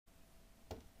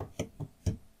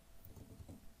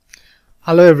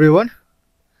Hello everyone,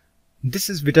 this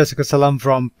is Vitasika Salam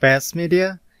from PAS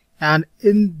Media, and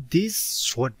in this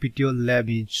short video let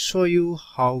me show you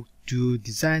how to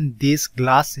design this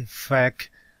glass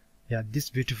effect. This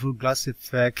beautiful glass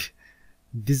effect,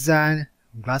 design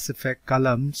glass effect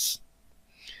columns.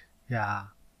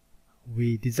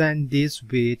 We design this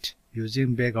with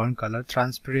using background color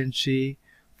transparency.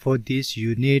 For this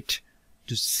you need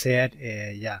to set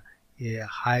a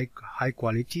high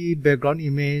quality background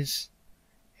image,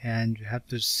 and you have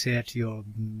to set your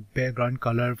background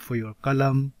color for your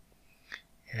column,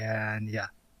 and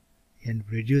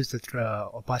reduce the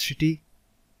opacity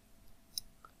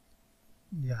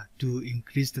to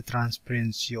increase the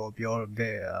transparency of your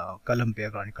column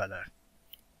background color.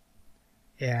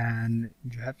 And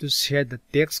you have to set the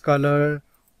text color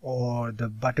or the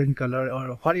button color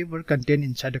or whatever content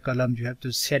inside the column. You have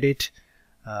to set it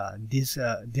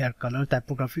their color,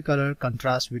 typography color,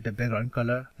 contrast with the background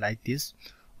color like this.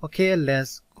 Okay,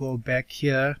 let's go back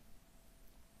here.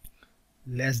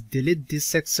 Let's delete this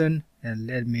section and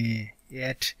let me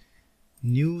add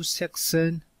new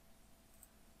section.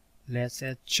 Let's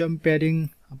add jump padding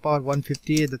about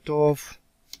 150 at the top,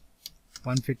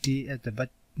 150 at the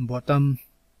bottom.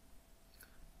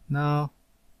 Now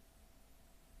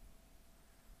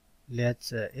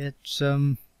let's add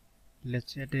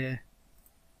a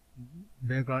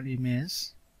background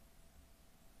image.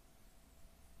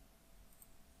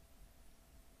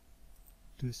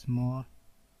 Too small.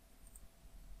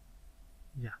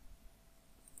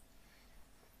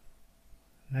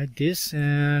 Like this,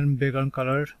 and background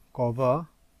color cover.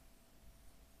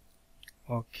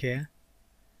 Okay,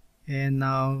 and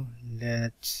now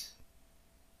let's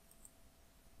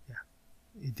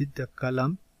edit the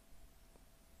column,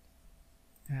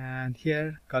 and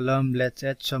here column, let's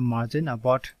add some margin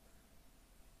about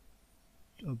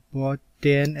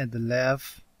 10 at the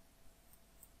left,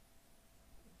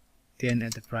 10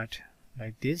 at the right,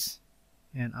 like this,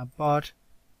 and about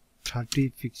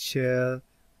 30 pixel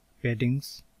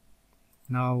paddings.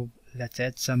 Now let's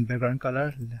add some background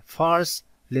color. First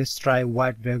let's try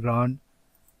white background.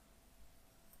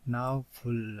 Now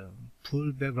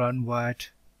full background white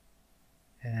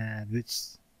and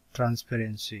with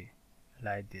transparency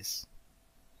like this,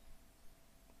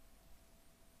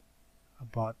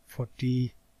 about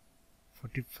 40-45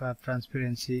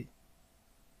 transparency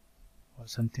or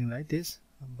something like this.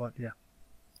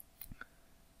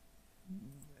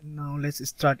 Now let's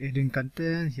start adding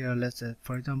content here. Let's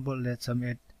for example, let's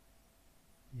add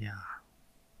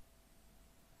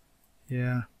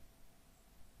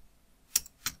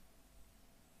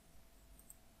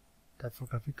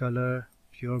typography color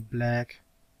pure black,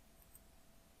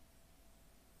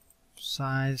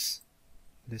 size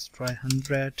let's try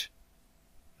 100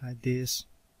 like this.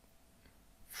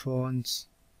 Fonts,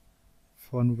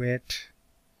 font weight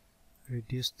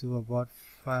reduced to about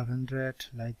 500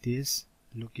 like this.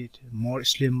 Look it more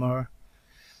slimmer.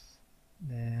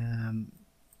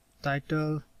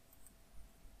 Title,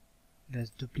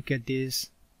 let's duplicate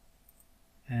this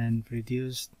and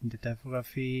reduce the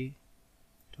typography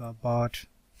to about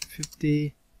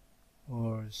 50,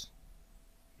 or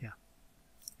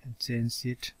and change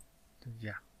it to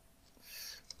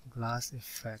glass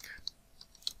effect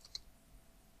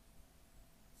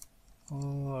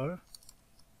or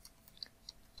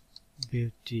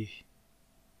beauty.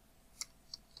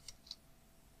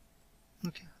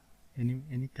 Okay,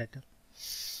 any title.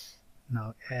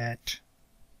 Now add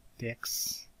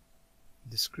text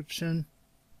description.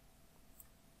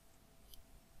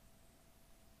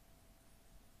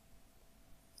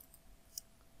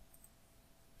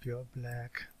 Pure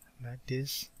black like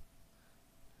this.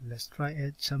 Let's try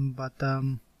add some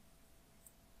button,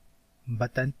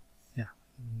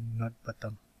 not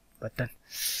button.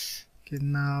 Okay,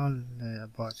 now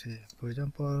about for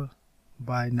example,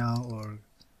 buy now or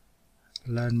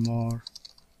learn more.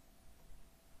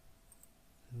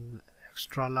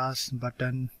 Extra large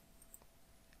button,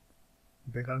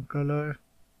 background color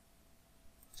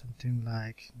something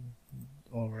like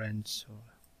orange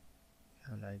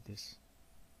or like this,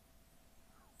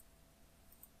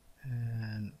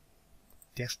 and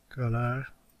text color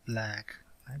black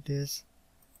like this,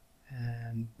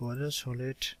 and border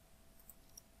solid.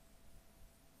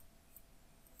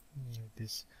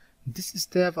 This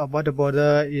step about the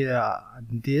border,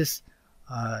 this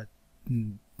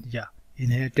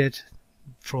inherited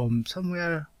from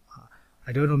somewhere,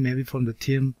 I don't know, maybe from the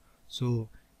theme. So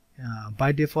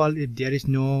by default, if there is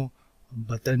no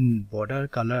button border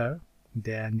color,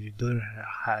 then you don't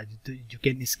you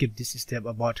can skip this step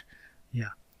about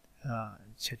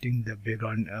setting the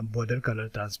background border color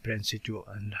transparency to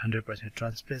 100%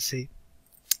 transparency.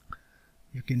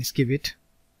 you can skip it.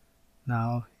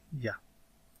 Now yeah,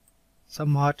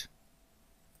 somewhat,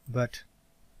 but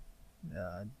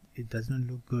it doesn't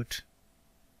look good.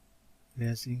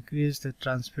 Let's increase the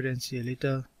transparency a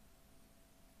little.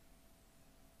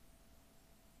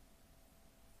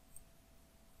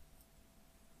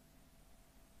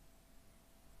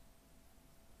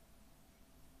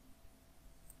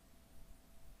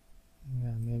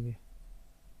 Yeah, maybe.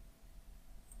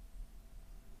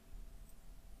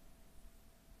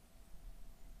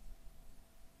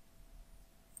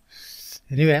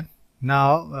 Anyway,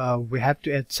 now we have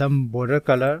to add some border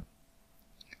color.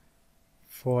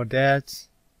 For that,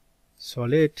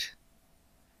 solid,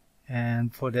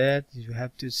 and for that you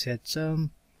have to set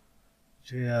some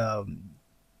a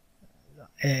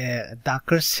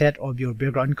darker set of your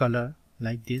background color,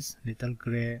 like this. Little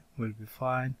gray will be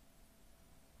fine,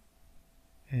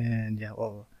 and yeah,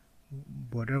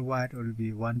 border white will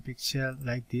be 1 pixel,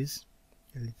 like this.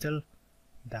 A little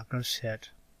darker shade.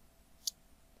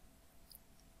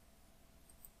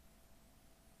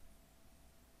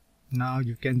 Now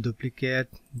you can duplicate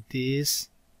this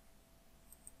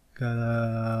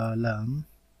column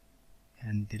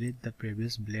and delete the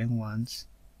previous blank ones.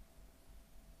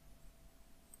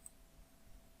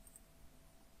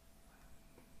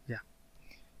 Yeah,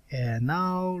 and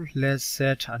now let's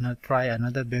try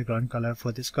another background color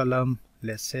for this column.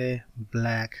 Let's say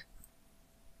black,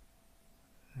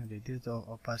 and reduce the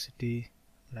opacity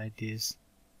like this.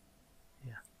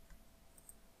 Yeah,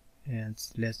 and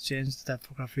let's change the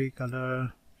typography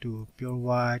color to pure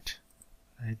white,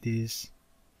 like this.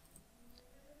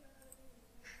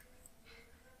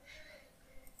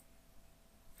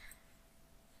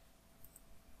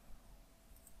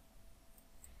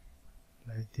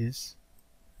 Like this.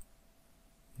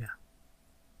 Yeah,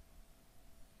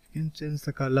 you can change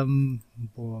the column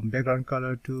background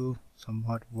color to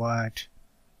somewhat white,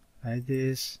 like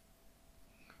this.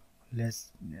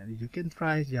 You can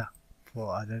try, yeah,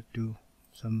 for other two,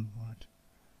 somewhat,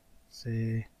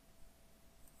 say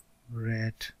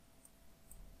red,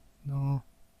 no,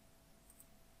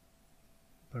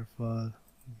 purple,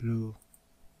 blue,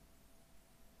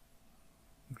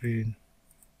 green.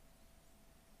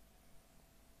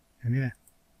 Anyway,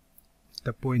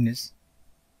 the point is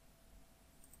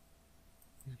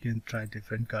you can try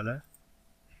different color.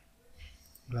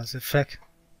 Glass effect.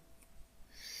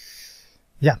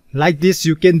 Yeah, like this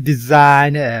you can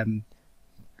design.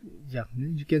 Yeah,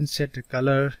 you can set the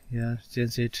color. Yeah,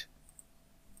 change it.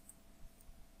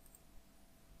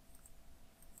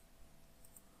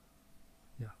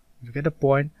 Yeah, you get a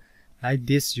point. Like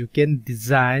this you can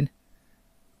design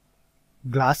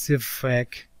glass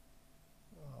effect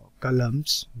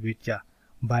columns with, yeah,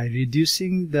 by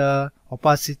reducing the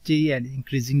opacity and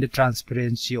increasing the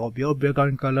transparency of your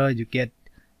background color, you get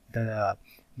the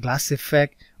glass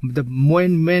effect. The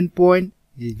main point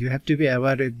you have to be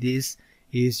aware of this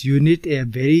is you need a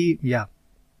very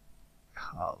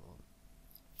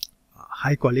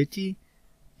high quality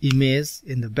image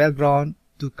in the background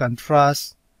to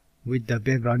contrast with the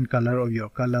background color of your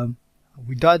column.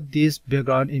 Without this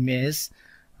background image,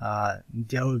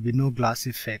 there will be no glass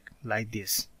effect like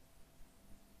this.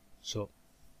 So,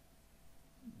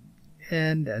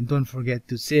 and don't forget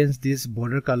to change this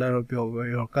border color of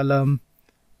your column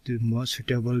to more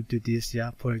suitable to this.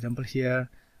 Yeah, for example, here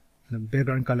the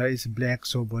background color is black,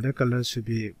 so border color should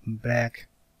be black,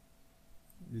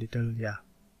 little, yeah,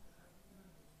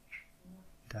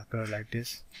 darker, like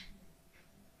this.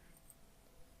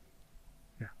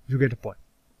 Yeah, you get the point.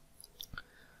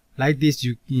 Like this,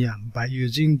 by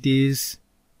using these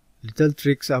little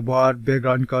tricks about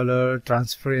background color,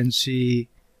 transparency,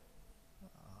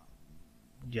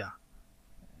 yeah,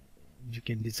 you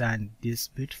can design this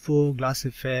beautiful glass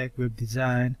effect web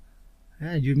design.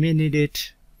 You may need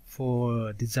it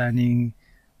for designing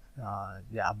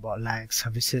about like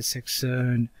services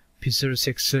section, feature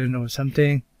section or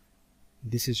something.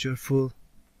 This is useful.